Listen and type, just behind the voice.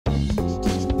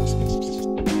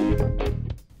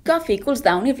Coffee cools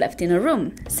down if left in a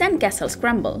room. Sandcastles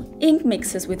crumble. Ink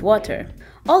mixes with water.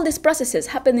 All these processes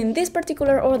happen in this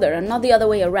particular order and not the other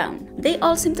way around. They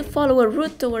all seem to follow a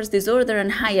route towards disorder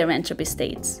and higher entropy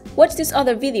states. Watch this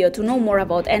other video to know more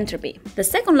about entropy. The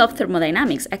second law of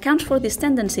thermodynamics accounts for this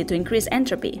tendency to increase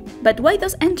entropy. But why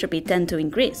does entropy tend to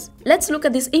increase? Let's look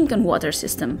at this ink and water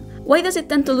system. Why does it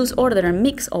tend to lose order and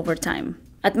mix over time?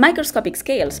 At microscopic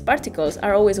scales, particles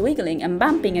are always wiggling and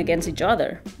bumping against each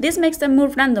other. This makes them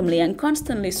move randomly and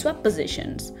constantly swap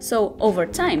positions. So, over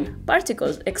time,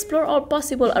 particles explore all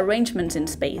possible arrangements in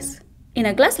space. In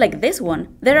a glass like this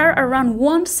one, there are around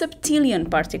 1 septillion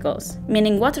particles,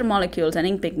 meaning water molecules and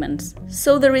ink pigments.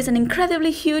 So there is an incredibly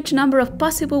huge number of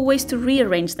possible ways to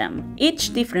rearrange them.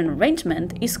 Each different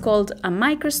arrangement is called a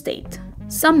microstate.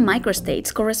 Some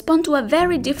microstates correspond to a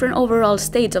very different overall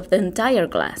state of the entire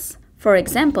glass. For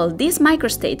example, this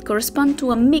microstate corresponds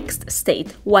to a mixed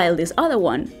state, while this other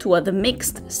one to a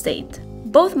demixed state.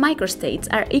 Both microstates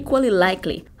are equally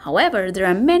likely. However, there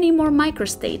are many more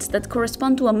microstates that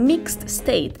correspond to a mixed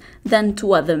state than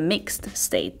to a demixed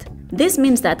state. This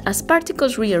means that as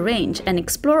particles rearrange and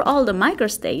explore all the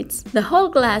microstates, the whole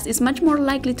glass is much more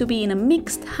likely to be in a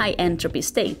mixed high entropy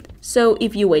state. So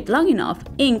if you wait long enough,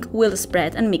 ink will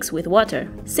spread and mix with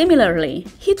water. Similarly,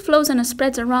 heat flows and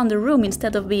spreads around the room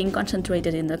instead of being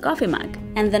concentrated in the coffee mug.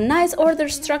 And the nice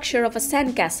ordered structure of a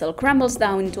sandcastle crumbles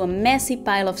down into a messy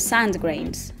pile of sand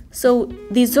grains. So,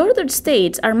 disordered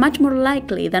states are much more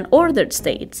likely than ordered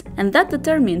states, and that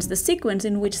determines the sequence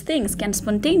in which things can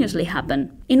spontaneously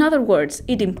happen. In other words,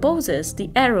 it imposes the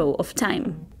arrow of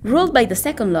time. Ruled by the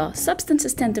second law,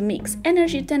 substances tend to mix,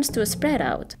 energy tends to spread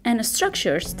out, and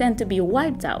structures tend to be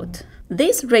wiped out.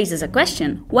 This raises a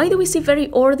question: why do we see very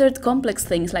ordered complex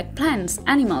things like plants,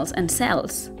 animals, and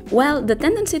cells? Well, the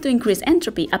tendency to increase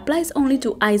entropy applies only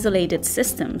to isolated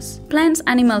systems. Plants,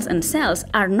 animals, and cells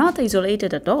are not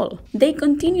isolated at all. They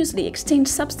continuously exchange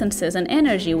substances and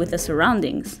energy with the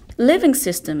surroundings. Living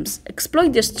systems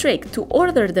exploit this trick to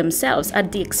order themselves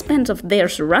at the expense of their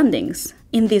surroundings.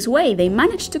 In this way, they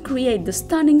manage to create the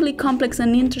stunningly complex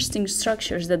and interesting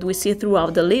structures that we see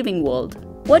throughout the living world.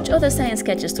 Watch other science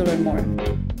sketches to learn more.